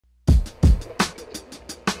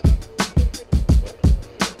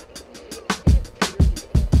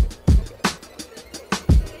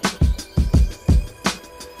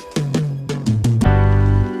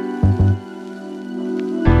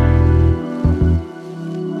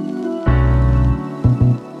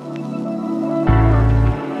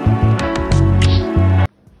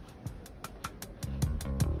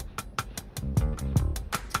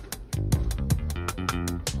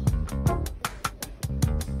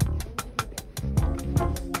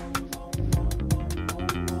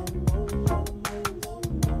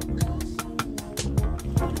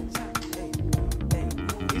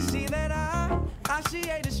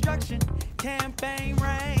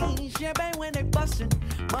champagne when they bustin'.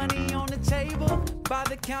 Money on the table, by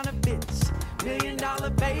the counterfeits. $1 million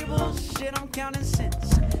fables, shit, I'm counting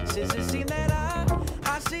cents. Since it seemed that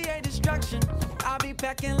I see a destruction, I'll be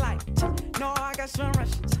packing light. No, I got some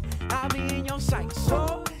Russians. I'll be in your sight,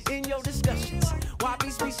 so in your discussions. Why be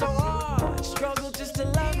so hard? Struggle just to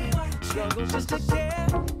love it, struggle just to care.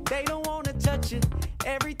 They don't wanna touch it.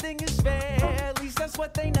 Everything is fair, at least that's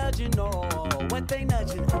what they nudging. Oh, what they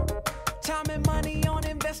nudging. Time and money on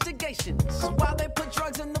investigations. While they put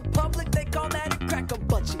drugs in the public, they call that a cracker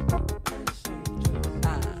budget.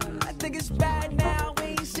 I think it's bad now. We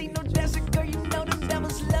ain't seen no desert, girl. You know them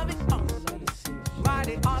devils love it.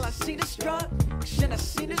 Mighty, all I see destruction. I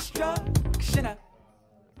see destruction. I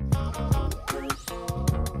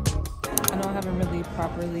know I haven't really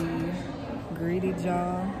properly greeted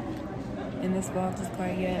y'all in this vlog just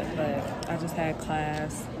quite yet, but I just had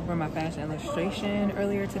class for my fashion illustration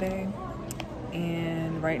earlier today,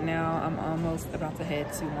 and right now I'm almost about to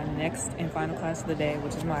head to my next and final class of the day,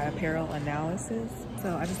 which is my apparel analysis.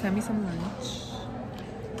 So I just had me some lunch,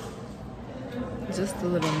 just a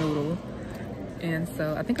little noodle, and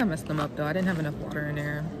so I think I messed them up though. I didn't have enough water in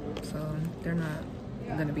there, so they're not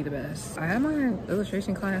gonna be the best. I had my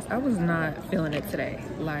illustration class. I was not feeling it today.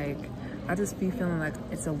 Like, I just be feeling like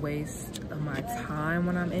it's a waste of my time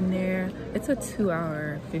when I'm in there. It's a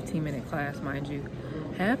 2-hour, 15-minute class, mind you.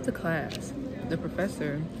 Half the class, the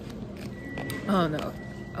professor, oh no,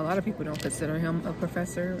 a lot of people don't consider him a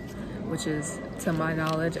professor, which is, to my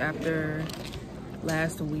knowledge, after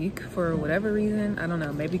last week, for whatever reason. I don't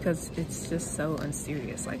know, maybe because it's just so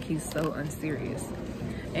unserious. Like, he's so unserious.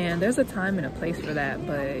 And there's a time and a place for that,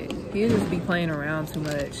 but he just be playing around too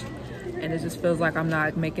much. And it just feels like I'm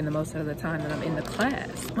not making the most out of the time that I'm in the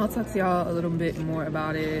class. I'll talk to y'all a little bit more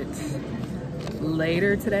about it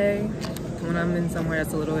later today when I'm in somewhere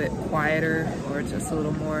that's a little bit quieter or just a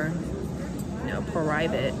little more, you know,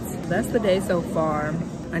 private. That's the day so far.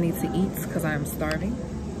 I need to eat because I'm starving.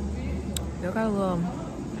 Y'all got a little,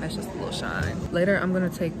 that's just a little shine. Later, I'm gonna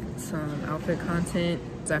take some outfit content.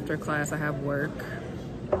 After class, I have work.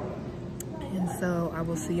 And so I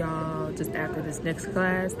will see y'all just after this next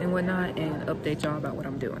class and whatnot, and update y'all about what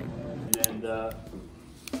I'm doing. And the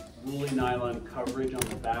woolly nylon coverage on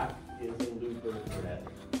the back is a looper thread.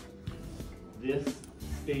 This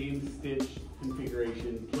stain stitch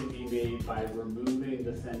configuration can be made by removing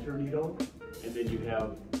the center needle, and then you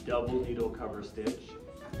have double needle cover stitch.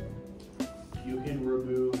 You can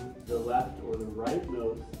remove the left or the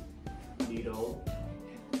rightmost needle.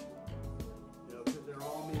 Because they're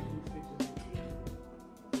all making stitches at the end.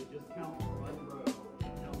 So just count one row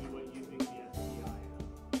and tell me what you think the SPI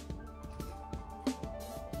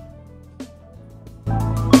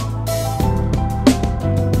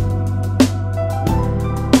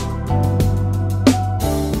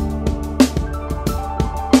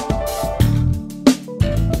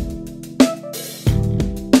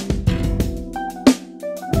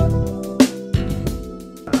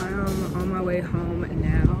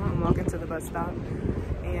stop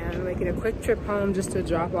and making a quick trip home just to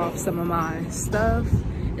drop off some of my stuff,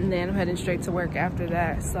 and then I'm heading straight to work after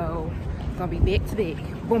that. So it's gonna be back to back,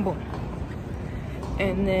 boom boom,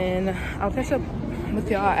 and then I'll catch up with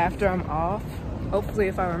y'all after I'm off, hopefully,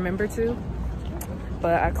 if I remember to.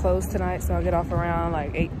 But I close tonight, so I'll get off around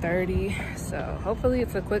like 8:30, so hopefully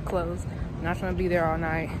it's a quick close. I'm not trying to be there all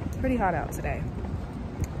night. It's pretty hot out today.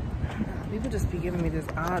 People just be giving me this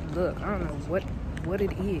odd look. I don't know what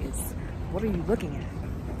it is. What are you looking at?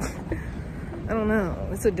 I don't know.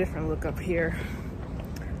 It's a different look up here.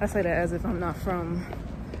 I say that as if I'm not from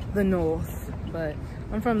the north, but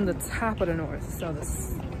I'm from the top of the north. So I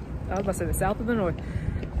was about to say the south of the north.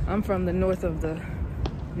 I'm from the north of the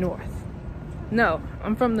north. No,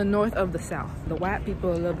 I'm from the north of the south. The white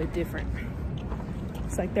people are a little bit different.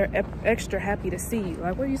 It's like they're extra happy to see you.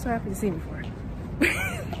 Like, what are you so happy to see me for?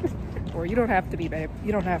 Or you don't have to be, babe.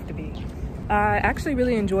 You don't have to be. I actually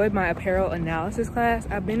really enjoyed my apparel analysis class.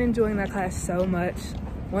 I've been enjoying that class so much.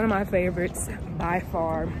 One of my favorites by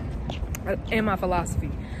far, and my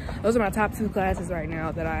philosophy. Those are my top 2 classes right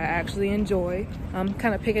now that I actually enjoy. I'm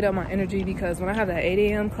kind of picking up my energy because when I have that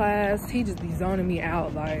 8 a.m. class, he just be zoning me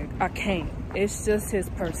out. Like, I can't. It's just his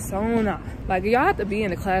persona. Like, y'all have to be in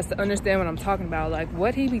the class to understand what I'm talking about. Like,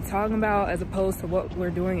 what he be talking about as opposed to what we're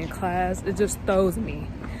doing in class, it just throws me.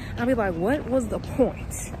 I'll be like, what was the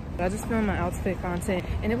point? I just filmed my outfit content,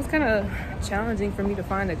 and it was kind of challenging for me to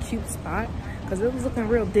find a cute spot because it was looking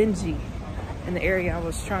real dingy in the area I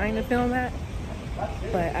was trying to film at.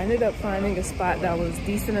 But I ended up finding a spot that was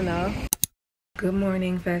decent enough. Good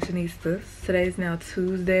morning, Fashionistas. Today is now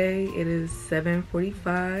Tuesday. It is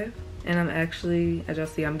 7:45. and I'm actually, as y'all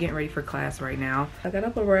see, I'm getting ready for class right now. I got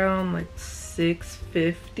up around like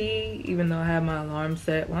 6:50, even though I had my alarm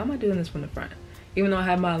set. Why am I doing this from the front? Even though I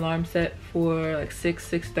have my alarm set for like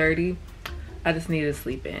 6:30, I just need to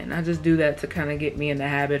sleep in. I just do that to kind of get me in the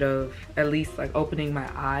habit of at least like opening my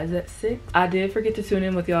eyes at 6. I did forget to tune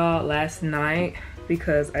in with y'all last night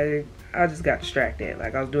because I just got distracted.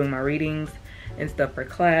 Like, I was doing my readings and stuff for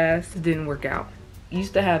class. It didn't work out.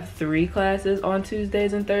 Used to have 3 classes on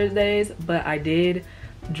Tuesdays and Thursdays, but I did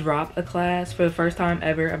drop a class for the first time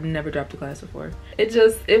ever. I've never dropped a class before.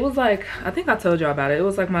 It was like, I think I told y'all about it. It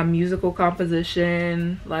was like my musical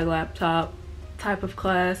composition, like laptop type of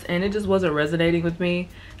class, and it just wasn't resonating with me.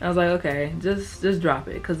 And I was like, okay, just drop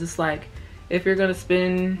it, because it's like, if you're gonna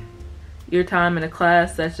spend your time in a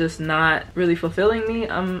class that's just not really fulfilling me,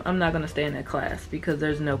 I'm not gonna stay in that class, because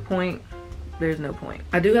there's no point. There's no point.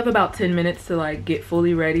 I do have about 10 minutes to like get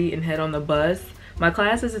fully ready and head on the bus. My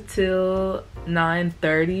class is until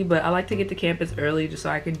 9:30, but I like to get to campus early just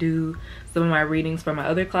so I can do some of my readings for my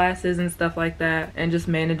other classes and stuff like that, and just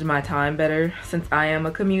manage my time better since I am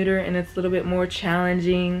a commuter and it's a little bit more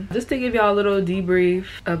challenging. Just to give y'all a little debrief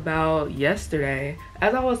about yesterday,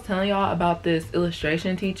 as I was telling y'all about this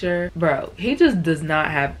illustration teacher, bro, he just does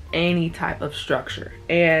not have any type of structure,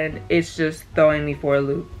 and it's just throwing me for a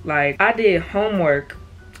loop. Like, I did homework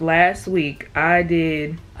last week. I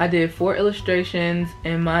did 4 illustrations,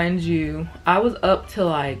 and mind you, I was up till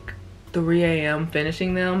like 3 a.m.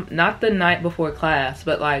 finishing them. Not the night before class,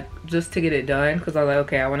 but like just to get it done, because I was like,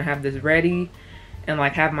 okay, I want to have this ready and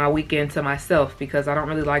like have my weekend to myself, because I don't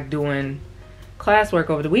really like doing classwork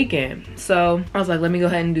over the weekend. So I was like, let me go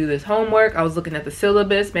ahead and do this homework. I was looking at the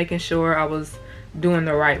syllabus, making sure I was doing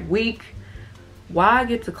the right week. While I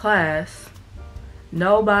get to class,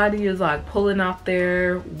 nobody is like pulling out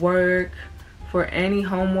their work for any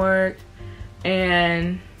homework,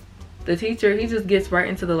 and the teacher, he just gets right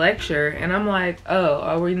into the lecture, and I'm like,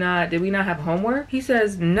 oh, did we not have homework? He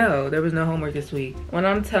says, no, there was no homework this week. When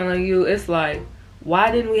I'm telling you, it's like,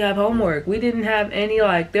 why didn't we have homework? We didn't have any,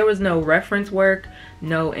 like, there was no reference work,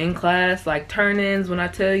 no in-class like turn-ins. When I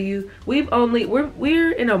tell you,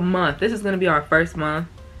 we're in a month. This is gonna be our first month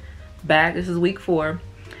back. This is week 4,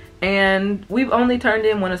 and we've only turned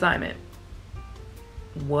in 1 assignment.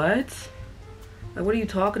 What? Like, what are you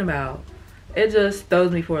talking about? It just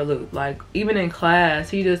throws me for a loop. Like, even in class,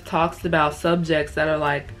 he just talks about subjects that are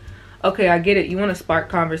like, okay, I get it, you want to spark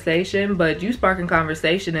conversation, but you sparking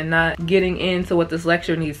conversation and not getting into what this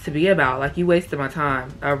lecture needs to be about. Like, you wasted my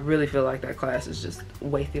time. I really feel like that class is just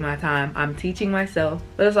wasting my time. I'm teaching myself,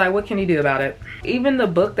 but it's like, what can you do about it? Even the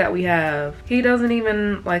book that we have, he doesn't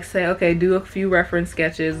even like say, okay, do a few reference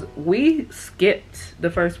sketches. We skipped the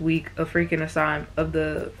first week of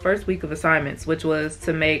assignments, which was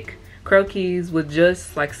to make croquis with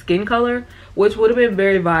just like skin color, which would have been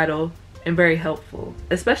very vital and very helpful,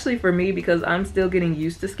 especially for me, because I'm still getting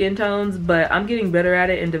used to skin tones, but I'm getting better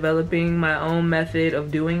at it and developing my own method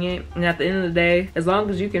of doing it. And at the end of the day, as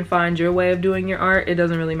long as you can find your way of doing your art, it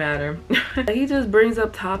doesn't really matter. He just brings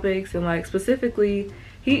up topics, and like, specifically,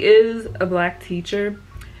 he is a Black teacher,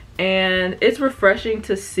 and it's refreshing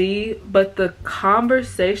to see, but the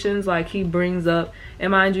conversations like he brings up,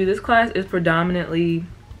 and mind you, this class is predominantly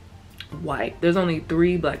white. There's only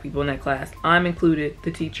 3 Black people in that class, I'm included,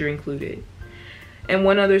 the teacher included, and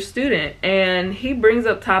 1 other student. And he brings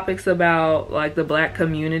up topics about like the Black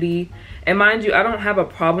community, and mind you, I don't have a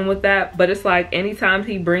problem with that, but it's like, anytime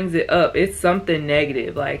he brings it up, it's something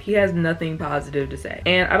negative. Like, he has nothing positive to say,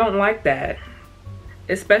 and I don't like that,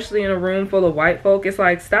 especially in a room full of white folk. It's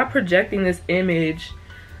like, stop projecting this image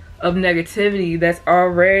of negativity that's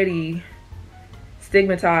already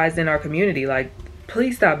stigmatized in our community. Like,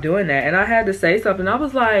 please stop doing that. And I had to say something. I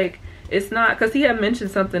was like, it's not, because he had mentioned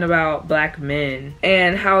something about Black men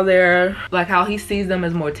and how they're like, how he sees them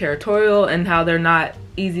as more territorial and how they're not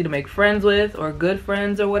easy to make friends with or good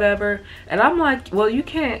friends or whatever. And I'm like, well, you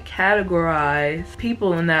can't categorize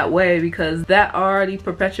people in that way, because that already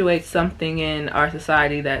perpetuates something in our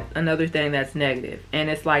society, that another thing that's negative. And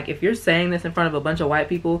it's like, if you're saying this in front of a bunch of white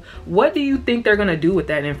people, what do you think they're gonna do with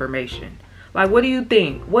that information? Like, what do you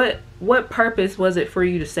think? What purpose was it for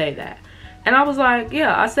you to say that? And I was like,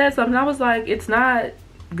 yeah, I said something. I was like, it's not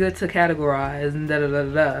good to categorize and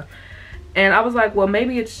da-da-da-da-da. And I was like, well,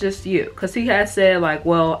 maybe it's just you. Because he had said like,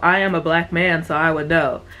 well, I am a Black man, so I would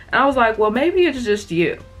know. And I was like, well, maybe it's just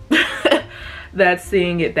you. that's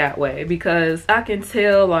seeing it that way, because I can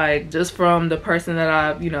tell, like, just from the person that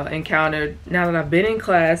I've, you know, encountered now that I've been in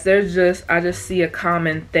class, I just see a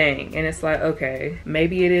common thing, and it's like, okay,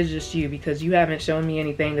 maybe it is just you, because you haven't shown me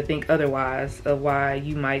anything to think otherwise of why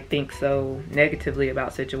you might think so negatively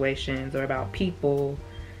about situations or about people,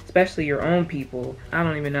 especially your own people. I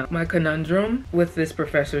don't even know my conundrum with this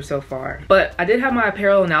professor so far. But I did have my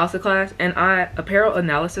apparel analysis class, and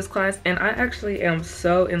I actually am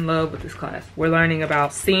so in love with this class. We're learning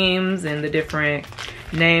about seams and the different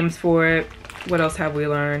names for it. What else have we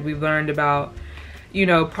learned? We've learned about, you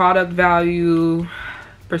know, product value,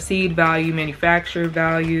 perceived value, manufacturer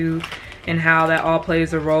value, and how that all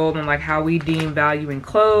plays a role in like how we deem value in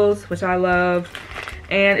clothes, which I love.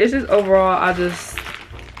 And it's just overall,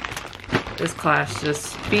 this class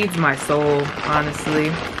just feeds my soul,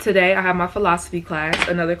 honestly. Today I have my philosophy class,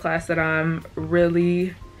 another class that I'm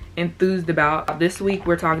really enthused about. This week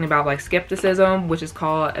we're talking about like skepticism, which is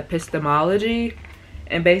called epistemology.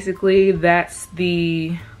 And basically that's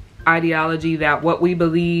the ideology that what we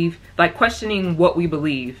believe, like questioning what we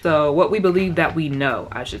believe. So what we believe that we know,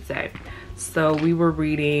 I should say. So we were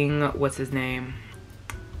reading, what's his name?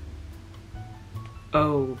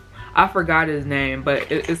 Oh, I forgot his name, but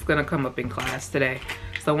it's gonna come up in class today.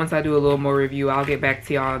 So once I do a little more review, I'll get back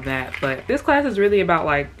to y'all on that. But this class is really about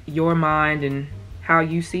like your mind and how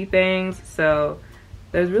you see things. So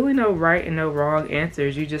there's really no right and no wrong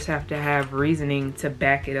answers. You just have to have reasoning to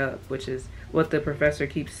back it up, which is what the professor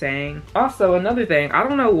keeps saying. Also, another thing, I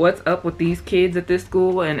don't know what's up with these kids at this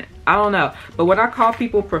school, and I don't know, but when I call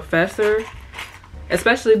people professor,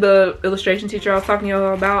 especially the illustration teacher I was talking to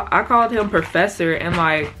y'all about, I called him professor, and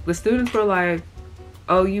like the students were like,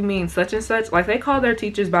 oh, you mean such and such? Like they call their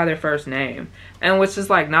teachers by their first name, and which is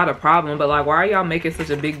like not a problem, but like why are y'all making such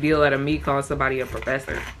a big deal out of me calling somebody a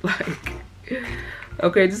professor? Like,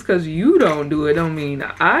 okay, just because you don't do it don't mean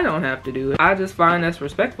I don't have to do it. I just find that's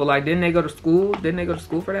respectful. Like, didn't they go to school? Didn't they go to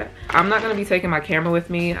school for that? I'm not going to be taking my camera with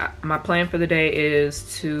me. My plan for the day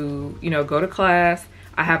is to, you know, go to class.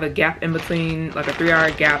 I have a gap in between, like a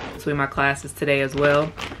 3-hour gap between my classes today as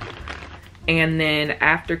well. And then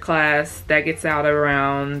after class, that gets out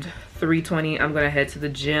around 3:20. I'm going to head to the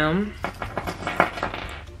gym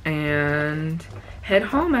and head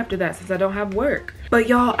home after that since I don't have work. But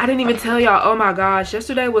y'all, I didn't even tell y'all, oh my gosh,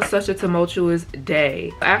 yesterday was such a tumultuous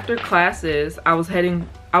day. After classes, I was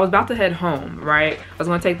about to head home, right? I was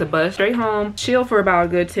gonna take the bus straight home, chill for about a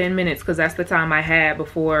good 10 minutes because that's the time I had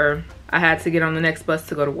before I had to get on the next bus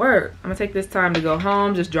to go to work. I'm gonna take this time to go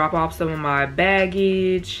home, just drop off some of my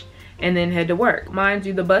baggage, and then head to work. Mind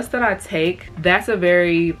you, the bus that I take, that's a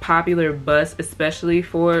very popular bus, especially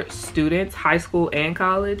for students, high school and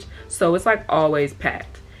college. So it's like always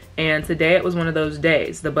packed. And today it was one of those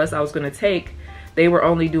days. The bus I was gonna take, they were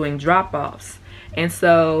only doing drop-offs. And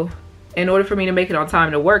so in order for me to make it on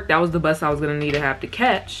time to work, that was the bus I was gonna need to have to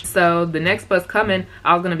catch. So the next bus coming,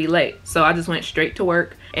 I was gonna be late. So I just went straight to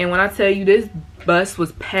work. And when I tell you, this bus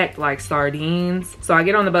was packed like sardines. So I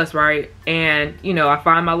get on the bus, right? And, you know, I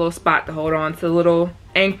find my little spot to hold on to the little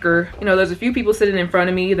anchor. You know, there's a few people sitting in front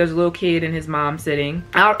of me. There's a little kid and his mom sitting.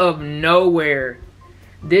 Out of nowhere,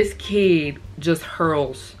 this kid just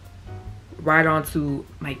hurls right onto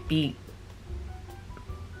my feet.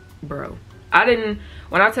 Bro.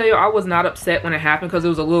 When I tell you, I was not upset when it happened because it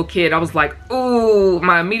was a little kid. I was like, ooh.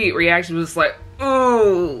 My immediate reaction was like,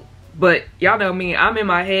 ooh. But y'all know me, I'm in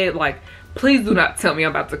my head like, please do not tell me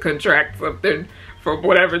I'm about to contract something from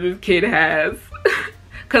whatever this kid has.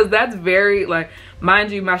 Because that's very, like,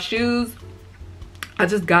 mind you, my shoes, I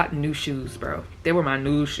just got new shoes, bro. They were my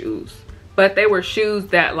new shoes. But they were shoes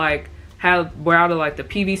that, like, were out of, like, the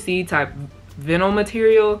PVC type vinyl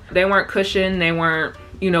material. They weren't cushioned. They weren't,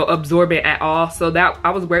 you know, absorbent at all. So that,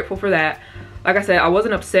 I was grateful for that. Like I said, I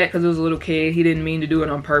wasn't upset because it was a little kid. He didn't mean to do it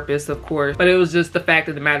on purpose, of course. But it was just the fact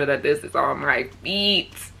of the matter that this is on my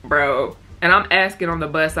feet, bro. And I'm asking on the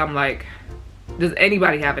bus, I'm like, does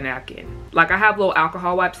anybody have a napkin? Like, I have little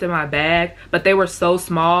alcohol wipes in my bag, but they were so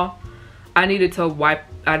small. I needed to wipe,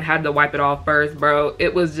 I had to wipe it off first, bro.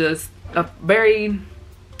 It was just a very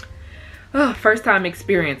first time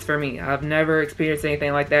experience for me. I've never experienced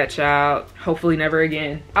anything like that, child. Hopefully never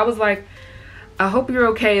again. I was like, I hope you're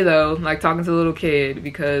okay though, like talking to the little kid,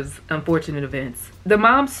 because unfortunate events. The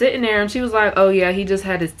mom's sitting there and she was like, oh yeah, he just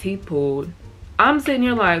had his teeth pulled. I'm sitting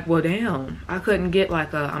here like, well damn, I couldn't get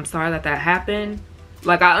like a, I'm sorry that happened.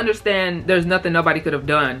 Like, I understand there's nothing nobody could have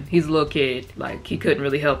done. He's a little kid, like he couldn't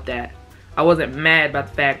really help that. I wasn't mad about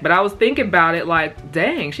the fact, but I was thinking about it like,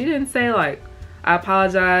 dang, she didn't say like, I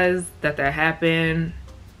apologize that happened.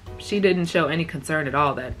 She didn't show any concern at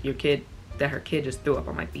all that her kid just threw up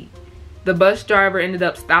on my feet. The bus driver ended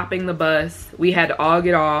up stopping the bus. We had to all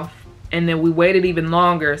get off, and then we waited even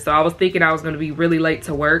longer. So I was thinking I was gonna be really late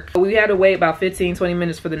to work. We had to wait about 15-20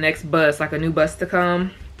 minutes for the next bus, like a new bus to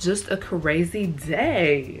come. Just a crazy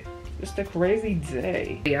day. Just a crazy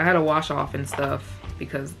day. Yeah, I had to wash off and stuff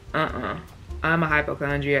because I'm a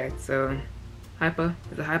hypochondriac. So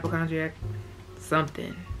is a hypochondriac?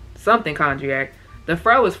 Something chondriac. The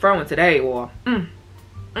fro is froing today, or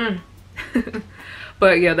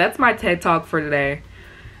But yeah, that's my TED Talk for today.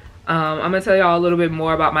 I'm gonna tell y'all a little bit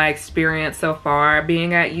more about my experience so far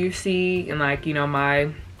being at UC, and like, you know,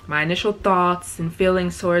 my initial thoughts and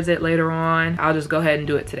feelings towards it later on. I'll just go ahead and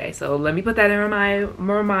do it today. So let me put that in my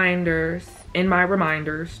reminders.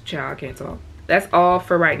 Child, I can't talk. That's all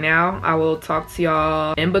for right now. I will talk to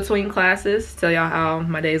y'all in between classes, tell y'all how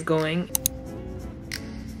my day is going.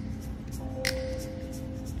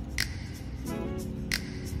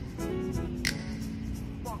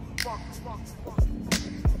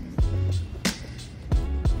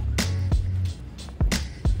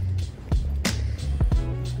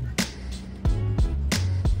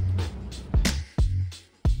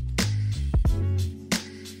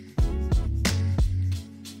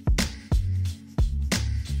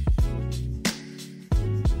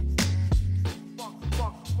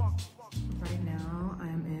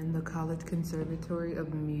 College Conservatory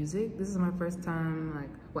of Music. This is my first time, like,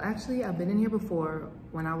 well, actually I've been in here before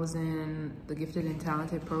when I was in the Gifted and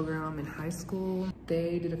Talented program in high school.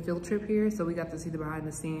 They did a field trip here, so we got to see the behind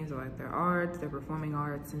the scenes of like their arts, their performing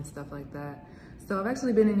arts and stuff like that. So I've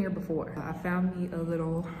actually been in here before. I found me a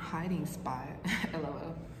little hiding spot,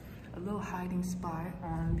 LOL, a little hiding spot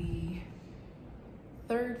on the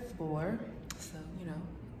 3rd floor. So, you know,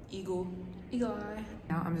 eagle eye.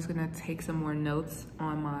 Now I'm just gonna take some more notes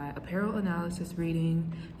on my apparel analysis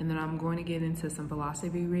reading, and then I'm going to get into some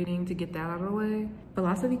philosophy reading to get that out of the way.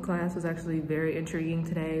 Philosophy class was actually very intriguing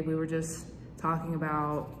today. We were just talking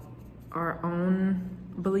about our own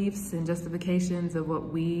beliefs and justifications of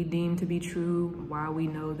what we deem to be true, why we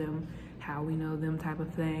know them, how we know them, type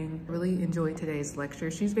of thing. Really enjoyed today's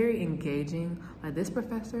lecture. She's very engaging. Like, this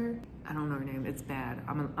professor, I don't know her name, it's bad.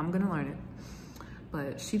 I'm gonna learn it.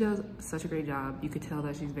 But she does such a great job. You could tell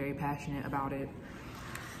that she's very passionate about it.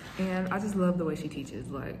 And I just love the way she teaches.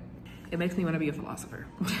 Like, it makes me want to be a philosopher.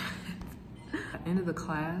 At the end of the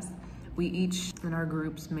class, we each in our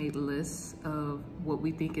groups made lists of what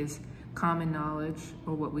we think is common knowledge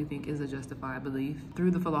or what we think is a justified belief.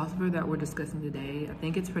 Through the philosopher that we're discussing today, I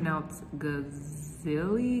think it's pronounced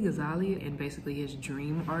Ghazali, and basically his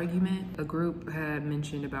dream argument. A group had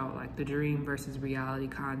mentioned about like the dream versus reality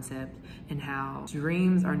concept, and how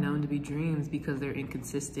dreams are known to be dreams because they're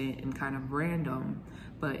inconsistent and kind of random,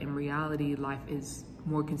 but in reality life is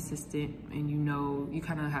more consistent, and you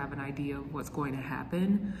kind of have an idea of what's going to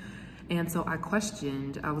happen. And so I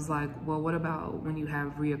questioned, I was like, well, what about when you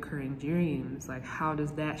have reoccurring dreams? Like, how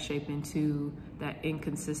does that shape into that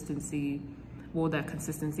inconsistency, well, that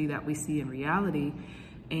consistency that we see in reality?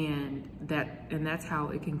 And that's how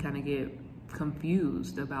it can kind of get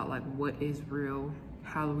confused about like what is real.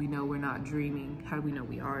 How do we know we're not dreaming? How do we know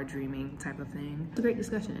we are dreaming, type of thing? It's a great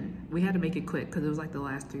discussion. We had to make it quick because it was like the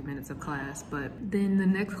last 3 minutes of class. But then the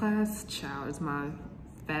next class, child, is my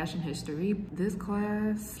fashion history. This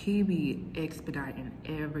class, he be expediting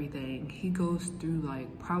everything. He goes through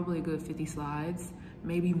like probably a good 50 slides,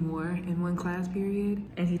 maybe more in one class period.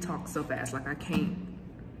 And he talks so fast, like I can't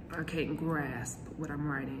grasp what I'm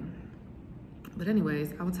writing. But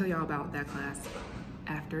anyways, I will tell y'all about that class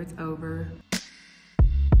after it's over.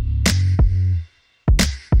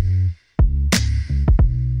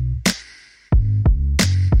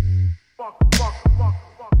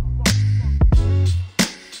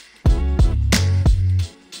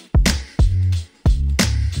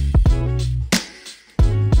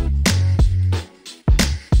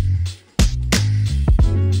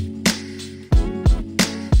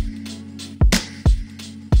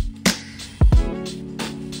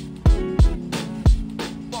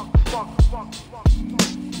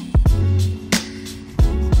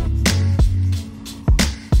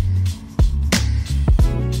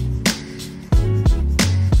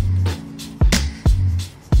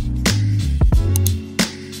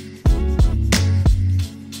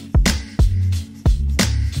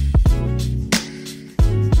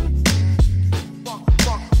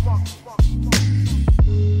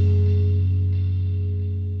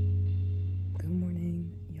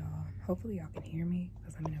 Hopefully y'all can hear me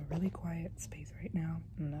because I'm in a really quiet space right now.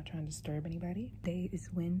 I'm not trying to disturb anybody. Today is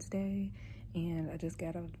Wednesday and I just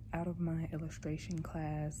got out of my illustration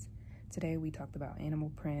class. Today we talked about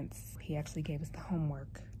animal prints. He actually gave us the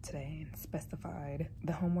homework today and specified.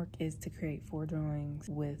 The homework is to create 4 drawings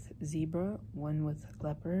with zebra, 1 with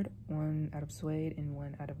leopard, 1 out of suede, and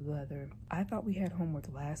 1 out of leather. I thought we had homework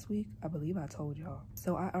last week. I believe I told y'all.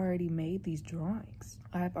 So I already made these drawings.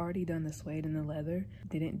 I've already done the suede and the leather.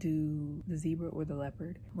 Didn't do the zebra or the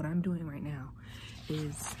leopard. What I'm doing right now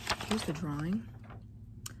is, here's the drawing.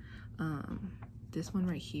 This one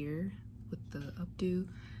right here with the updo,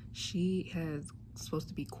 she has supposed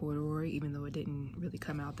to be corduroy, even though it didn't really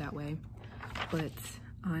come out that way. But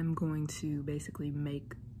I'm going to basically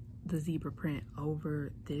make the zebra print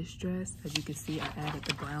over this dress. As you can see, I added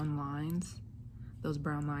the brown lines. Those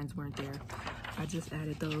brown lines weren't there. I just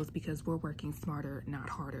added those because we're working smarter, not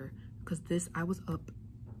harder. Because this, I was up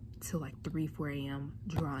till like 4 a.m.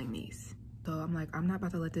 drawing these. So I'm like, I'm not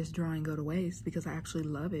about to let this drawing go to waste because I actually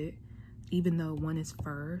love it. Even though one is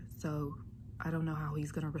fur, so I don't know how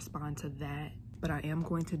he's gonna respond to that. But I am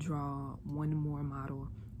going to draw one more model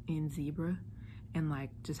in zebra and like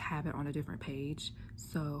just have it on a different page.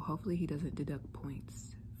 So hopefully he doesn't deduct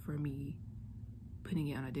points for me putting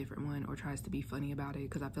it on a different one or tries to be funny about it,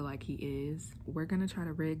 because I feel like he is. We're gonna try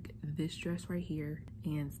to rig this dress right here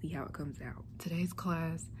and see how it comes out. Today's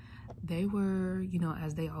class, they were, you know,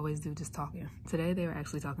 as they always do, just talking. Today they were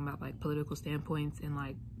actually talking about like political standpoints and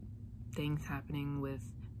like things happening with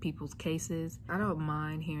people's cases. I don't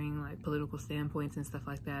mind hearing like political standpoints and stuff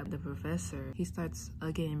like that. The professor, he starts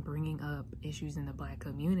again bringing up issues in the Black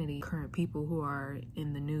community, current people who are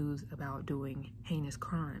in the news about doing heinous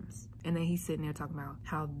crimes. And then he's sitting there talking about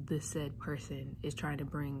how this said person is trying to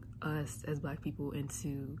bring us as Black people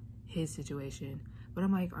into his situation. But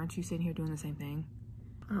I'm like, aren't you sitting here doing the same thing?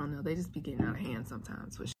 I don't know, they just be getting out of hand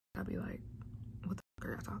sometimes, which I'll be like, what the fuck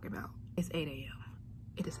are y'all talking about? It's 8 a.m.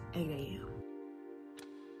 It is 8 a.m.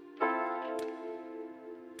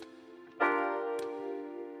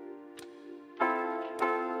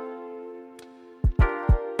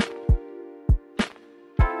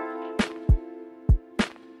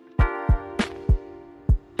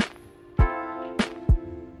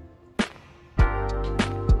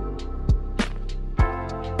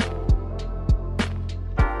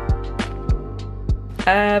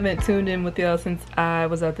 I haven't tuned in with y'all since I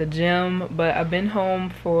was at the gym, but I've been home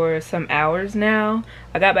for some hours now.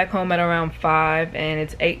 I got back home at around 5 and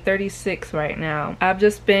it's 8:36 right now. I've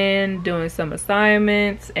just been doing some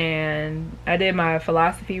assignments and I did my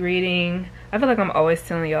philosophy reading. I feel like I'm always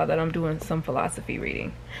telling y'all that I'm doing some philosophy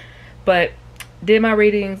reading, but did my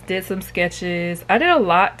readings, did some sketches. I did a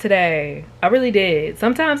lot today. I really did.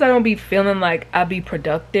 Sometimes I don't be feeling like I'll be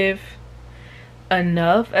productive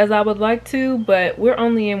enough as I would like to, but we're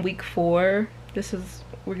only in week 4.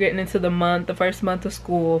 We're getting into the first month of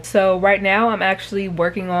school. So right now I'm actually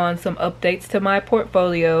working on some updates to my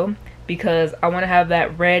portfolio because I want to have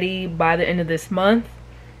that ready by the end of this month.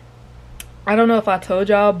 I don't know if I told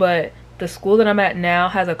y'all, but the school that I'm at now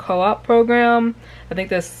has a co-op program. I think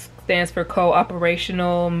this stands for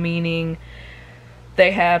co-operational, meaning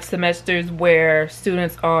they have semesters where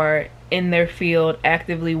students are in their field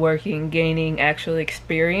actively working, gaining actual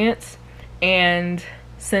experience. And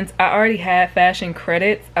since I already had fashion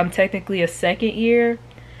credits, I'm technically a second year,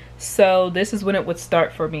 so this is when it would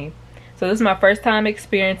start for me. So this is my first time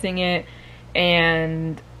experiencing it,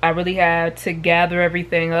 and I really had to gather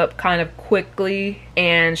everything up kind of quickly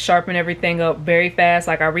and sharpen everything up very fast.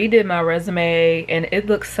 Like, I redid my resume and it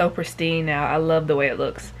looks so pristine now. I love the way it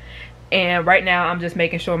looks. And right now I'm just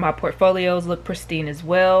making sure my portfolios look pristine as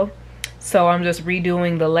well. So I'm just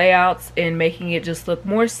redoing the layouts and making it just look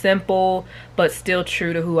more simple but still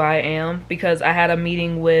true to who I am, because I had a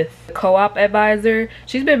meeting with the co-op advisor.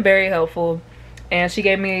 She's been very helpful and she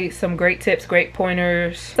gave me some great tips, great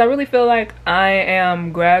pointers. So I really feel like I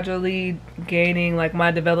am gradually gaining like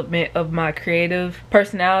my development of my creative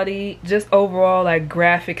personality. Just overall, like,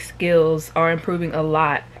 graphic skills are improving a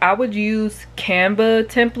lot. I would use Canva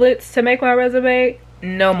templates to make my resume.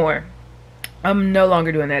 No more. I'm no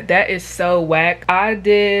longer doing that. That is so whack. I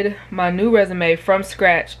did my new resume from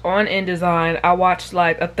scratch on InDesign. I watched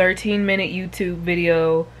like a 13-minute YouTube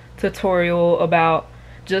video tutorial about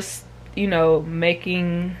just, you know,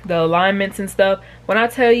 making the alignments and stuff. When I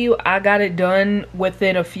tell you I got it done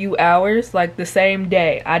within a few hours, like the same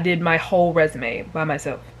day, I did my whole resume by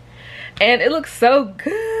myself. And it looks so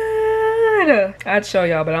good. I'd show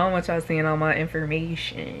y'all, but I don't want y'all seeing all my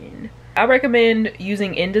information. I recommend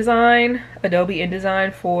using InDesign, Adobe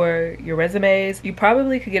InDesign, for your resumes. You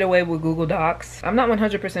probably could get away with Google Docs. I'm not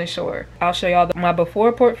 100% sure. I'll show y'all my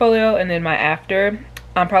before portfolio and then my after.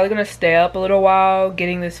 I'm probably gonna stay up a little while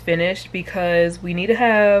getting this finished because we need to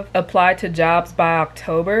have applied to jobs by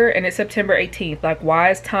October and it's September 18th. Like, why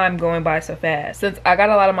is time going by so fast? Since I got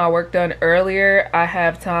a lot of my work done earlier, I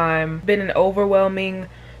have time. Been an overwhelming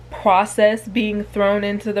process being thrown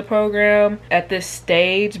into the program at this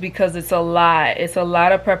stage because it's a lot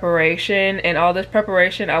of preparation, and all this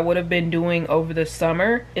preparation I would have been doing over the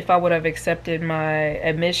summer if I would have accepted my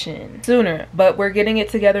admission sooner. But we're getting it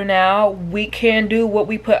together now. We can do what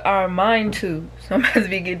we put our mind to, so I'm about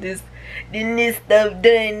to get this stuff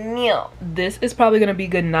done now. This is probably gonna be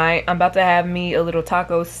good night. I'm about to have me a little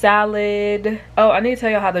taco salad. Oh, I need to tell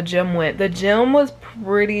you how the gym went. The gym was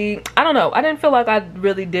pretty, I don't know, I didn't feel like I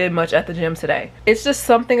really did much at the gym today. It's just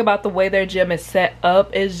something about the way their gym is set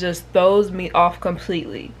up is just throws me off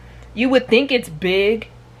completely. You would think it's big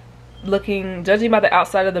looking, judging by the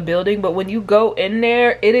outside of the building, but when you go in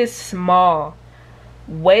there, it is small.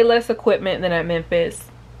 Way less equipment than at Memphis.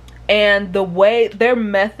 And the way, their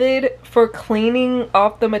method for cleaning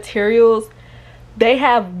off the materials, they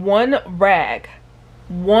have one rag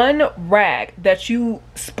that you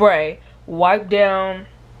spray, wipe down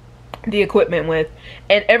the equipment with,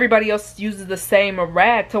 and everybody else uses the same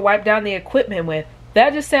rag to wipe down the equipment with.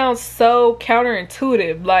 That just sounds so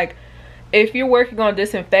counterintuitive. Like, if you're working on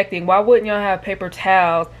disinfecting, why wouldn't y'all have paper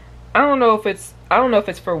towels? I don't know if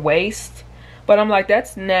it's for waste, but I'm like,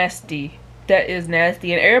 that's nasty. That is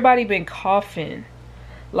nasty. And everybody been coughing.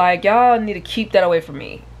 Like, y'all need to keep that away from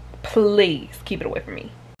me. Please keep it away from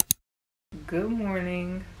me. Good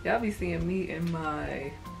morning. Y'all be seeing me in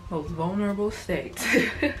my most vulnerable state.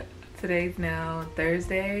 Today's now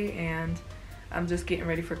Thursday and I'm just getting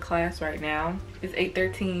ready for class right now. It's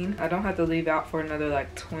 8:13. I don't have to leave out for another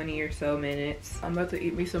like 20 or so minutes. I'm about to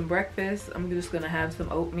eat me some breakfast. I'm just gonna have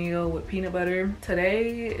some oatmeal with peanut butter.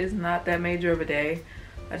 Today is not that major of a day.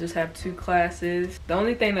 I just have 2 classes. The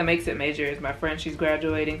only thing that makes it major is my friend, she's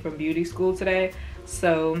graduating from beauty school today.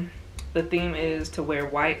 So the theme is to wear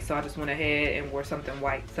white. So I just went ahead and wore something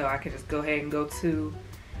white so I could just go ahead and go to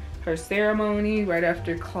her ceremony right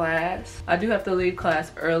after class. I do have to leave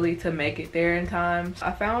class early to make it there in time.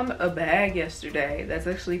 I found a bag yesterday that's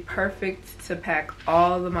actually perfect to pack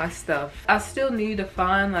all of my stuff. I still need to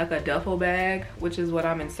find like a duffel bag, which is what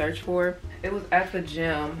I'm in search for. It was at the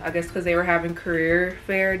gym, I guess because they were having career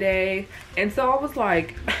fair day. And so I was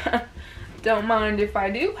like, don't mind if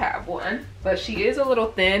I do have one. But she is a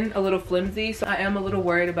little thin, a little flimsy, so I am a little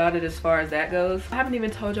worried about it as far as that goes. I haven't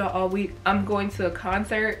even told y'all all week, I'm going to a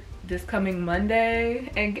concert this coming Monday,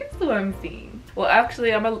 and guess who I'm seeing? Well,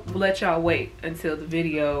 actually, I'm gonna let y'all wait until the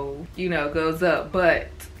video, you know, goes up. But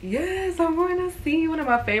yes, I'm going to see one of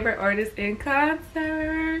my favorite artists in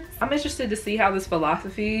concert. I'm interested to see how this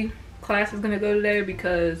philosophy class is gonna go today,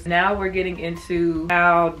 because now we're getting into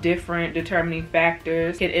how different determining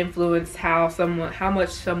factors can influence how much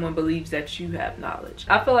someone believes that you have knowledge.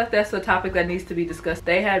 I feel like that's a topic that needs to be discussed.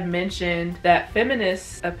 They had mentioned that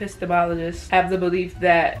feminist epistemologists have the belief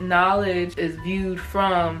that knowledge is viewed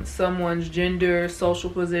from someone's gender, social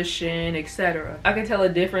position, etc. I can tell a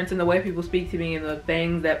difference in the way people speak to me and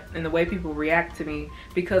the way people react to me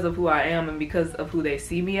because of who I am and because of who they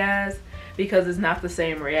see me as, because it's not the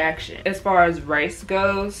same reaction. As far as race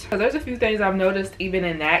goes, because there's a few things I've noticed even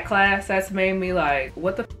in that class that's made me like,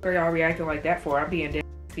 what the f are y'all reacting like that for? I'm being dead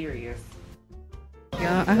serious.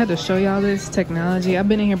 Y'all, I had to show y'all this technology. I've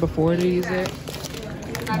been in here before to use it,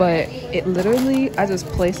 but it literally, I just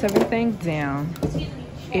place everything down.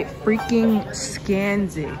 It freaking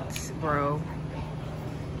scans it, bro.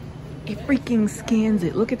 It freaking scans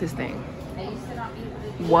it. Look at this thing.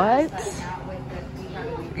 What?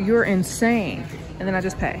 You're insane. And then I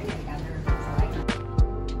just pay.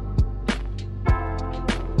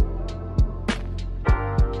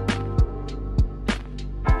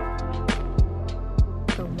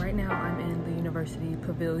 So right now I'm in the university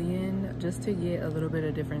pavilion just to get a little bit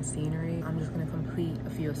of different scenery. I'm just gonna complete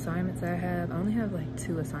a few assignments I have. I only have like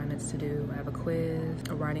 2 assignments to do. I have a quiz,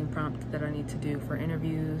 a writing prompt that I need to do for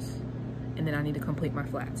interviews, and then I need to complete my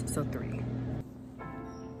flats, so 3.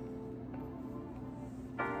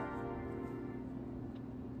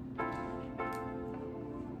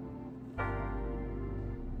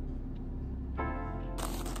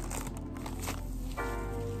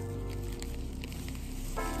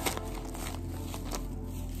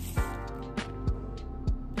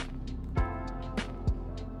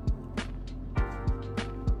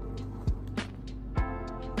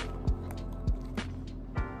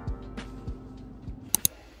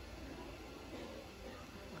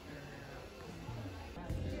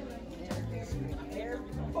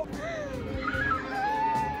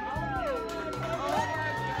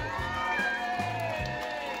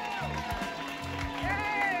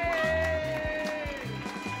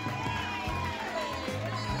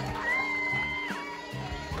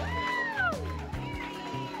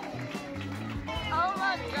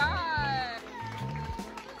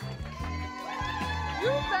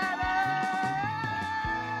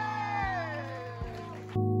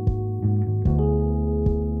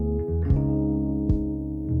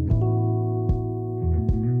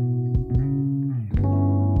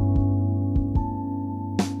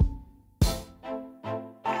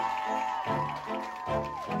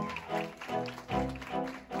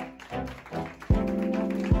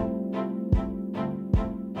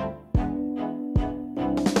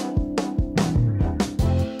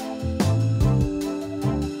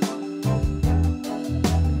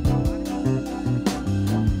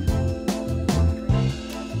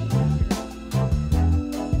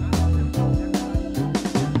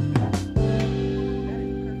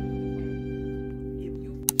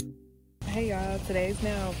 today's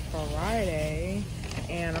now Friday,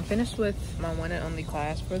 and I'm finished with my one and only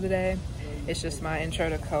class for the day. It's just my intro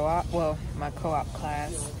to co-op, well, my co-op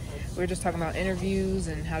class. We're just talking about interviews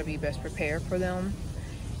and how to be best prepared for them.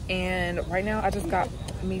 And right now I just got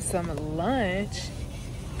me some lunch.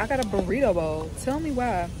 I got a burrito bowl. Tell me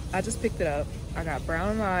why. I just picked it up. I got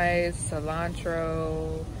brown rice,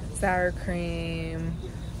 cilantro, sour cream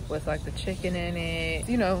with like the chicken in it,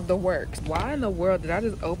 you know, the works. Why in the world did I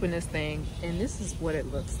just open this thing and this is what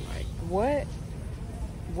it looks like?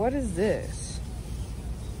 What is this?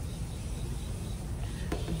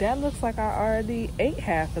 That looks like I already ate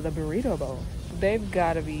half of the burrito bowl. They've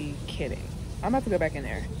got to be kidding. I'm about to go back in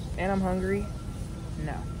there and I'm hungry.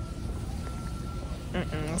 No.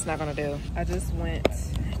 It's not gonna do. I just went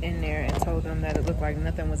in there and told them that it looked like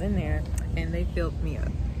nothing was in there and they filled me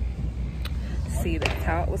up. See, that's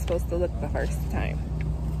how it was supposed to look the first time.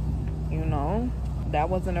 You know, that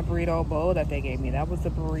wasn't a burrito bowl that they gave me. That was a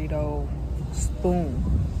burrito spoon,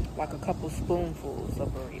 like a couple spoonfuls of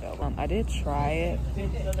burrito. I did try it.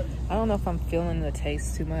 I don't know if I'm feeling the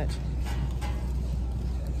taste too much.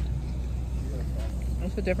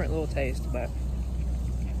 It's a different little taste, but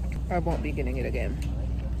I won't be getting it again.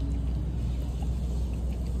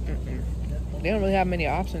 They don't really have many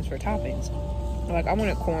options for toppings. Like, I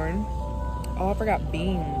wanted corn. Oh, I forgot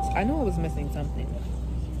beans. I knew I was missing something.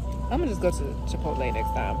 I'm gonna just go to Chipotle next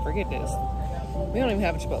time. Forget this. We don't even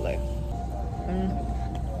have a Chipotle.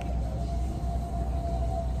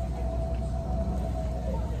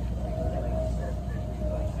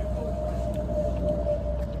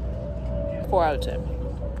 Four out of 10.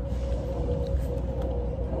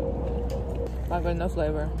 Not good, no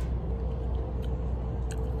flavor.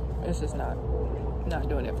 It's just not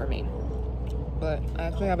doing it for me. But I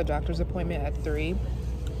actually have a doctor's appointment at 3,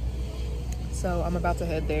 so I'm about to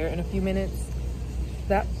head there in a few minutes.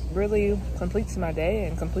 That really completes my day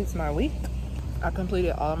and completes my week. I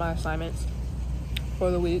completed all of my assignments for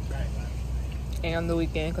the week and the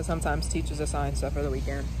weekend, because sometimes teachers assign stuff for the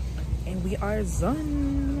weekend, and we are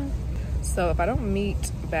done. So if I don't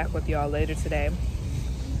meet back with y'all later today,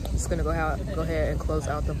 I'm just gonna go ahead and close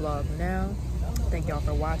out the vlog now. Thank y'all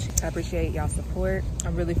for watching. I appreciate y'all's support. I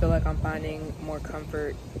really feel like I'm finding more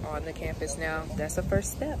comfort on the campus now. That's the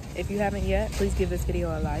first step. If you haven't yet, please give this video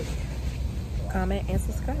a like, comment, and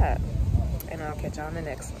subscribe. And I'll catch y'all in the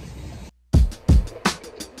next one.